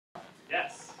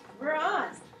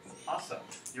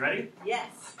You ready?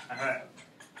 Yes. All right.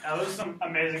 Now, those are some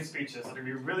amazing speeches. They're going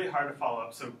to be really hard to follow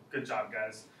up, so good job,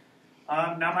 guys.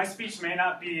 Now, my speech may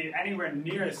not be anywhere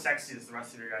near as sexy as the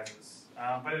rest of your guys',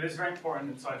 but it is very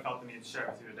important, and so I felt the need to share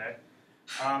it with you today.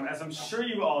 As I'm sure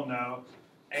you all know,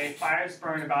 a fire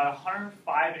burned about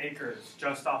 105 acres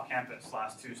just off campus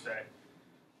last Tuesday.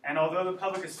 And although the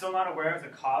public is still not aware of the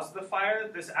cause of the fire,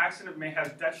 this accident may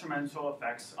have detrimental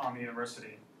effects on the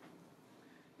university.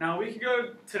 Now, a week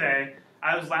ago today,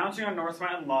 I was lounging on North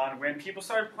Mountain Lawn when people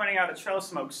started pointing out a trail of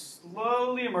smoke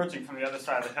slowly emerging from the other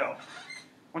side of the hill.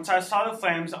 Once I saw the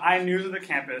flames, I knew that the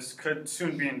campus could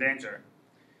soon be in danger.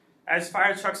 As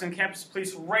fire trucks and campus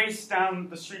police raced down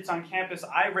the streets on campus,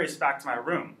 I raced back to my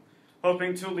room,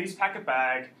 hoping to at least pack a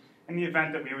bag in the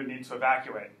event that we would need to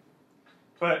evacuate.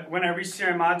 But when I reached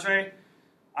Sierra Madre,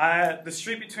 the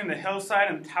street between the hillside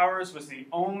and the towers was the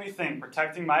only thing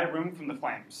protecting my room from the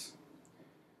flames.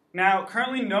 Now,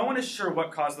 currently no one is sure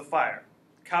what caused the fire.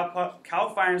 Cal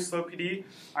Fire and SLO PD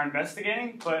are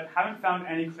investigating, but haven't found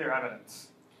any clear evidence.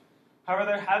 However,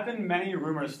 there have been many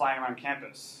rumors flying around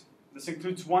campus. This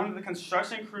includes one that the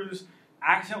construction crews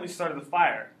accidentally started the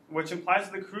fire, which implies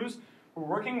that the crews were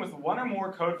working with one or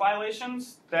more code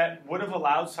violations that would have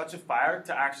allowed such a fire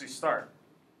to actually start.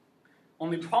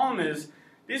 Only problem is,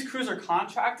 these crews are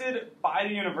contracted by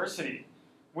the university,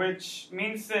 which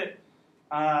means that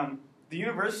the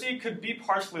university could be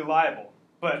partially liable,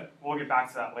 but we'll get back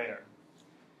to that later.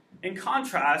 In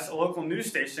contrast, a local news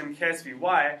station,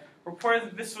 KSVY, reported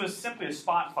that this was simply a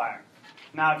spot fire.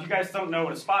 Now, if you guys don't know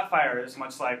what a spot fire is,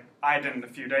 much like I didn't a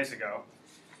few days ago,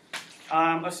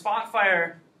 a spot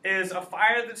fire is a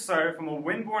fire that started from a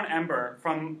windborne ember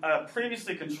from a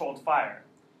previously controlled fire.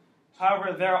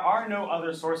 However, there are no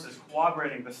other sources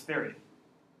corroborating this theory.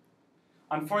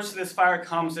 Unfortunately, this fire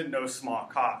comes at no small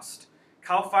cost.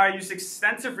 Cal Fire used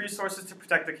extensive resources to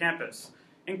protect the campus,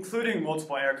 including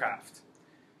multiple aircraft.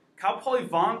 Cal Poly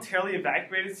voluntarily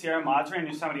evacuated Sierra Madre and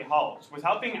Yosemite Halls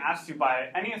without being asked to by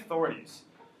any authorities.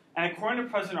 And according to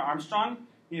President Armstrong,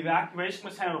 the evacuation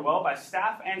was handled well by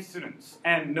staff and students,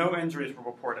 and no injuries were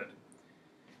reported.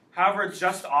 However,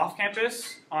 just off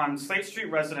campus, on Slate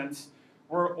Street, residents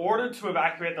were ordered to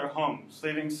evacuate their homes,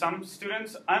 leaving some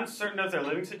students uncertain of their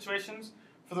living situations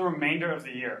for the remainder of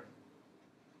the year.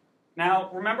 Now,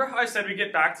 remember how I said we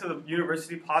get back to the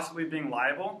university possibly being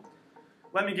liable?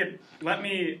 Let me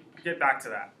get back to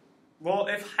that. Well,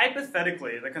 if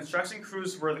hypothetically the construction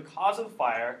crews were the cause of the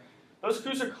fire, those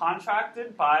crews are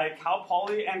contracted by Cal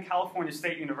Poly and California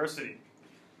State University.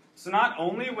 So not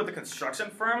only would the construction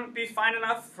firm be fined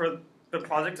enough for the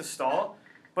project to stall,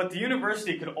 but the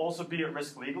university could also be at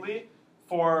risk legally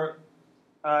for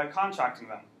contracting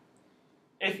them.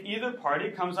 If either party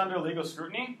comes under legal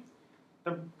scrutiny,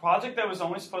 the project that was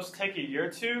only supposed to take a year or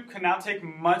two could now take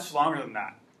much longer than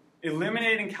that,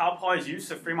 eliminating Cal Poly's use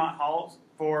of Fremont Halls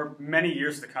for many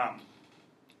years to come.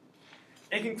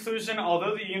 In conclusion,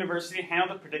 although the university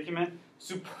handled the predicament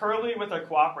superbly with their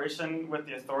cooperation with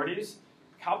the authorities,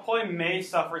 Cal Poly may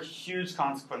suffer huge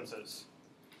consequences.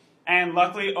 And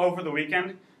luckily, over the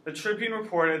weekend, the Tribune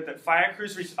reported that fire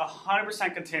crews reached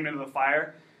 100% containment of the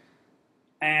fire,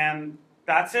 and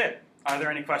that's it. Are there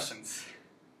any questions?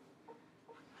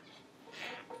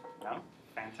 No?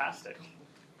 Fantastic.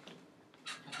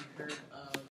 Have you heard of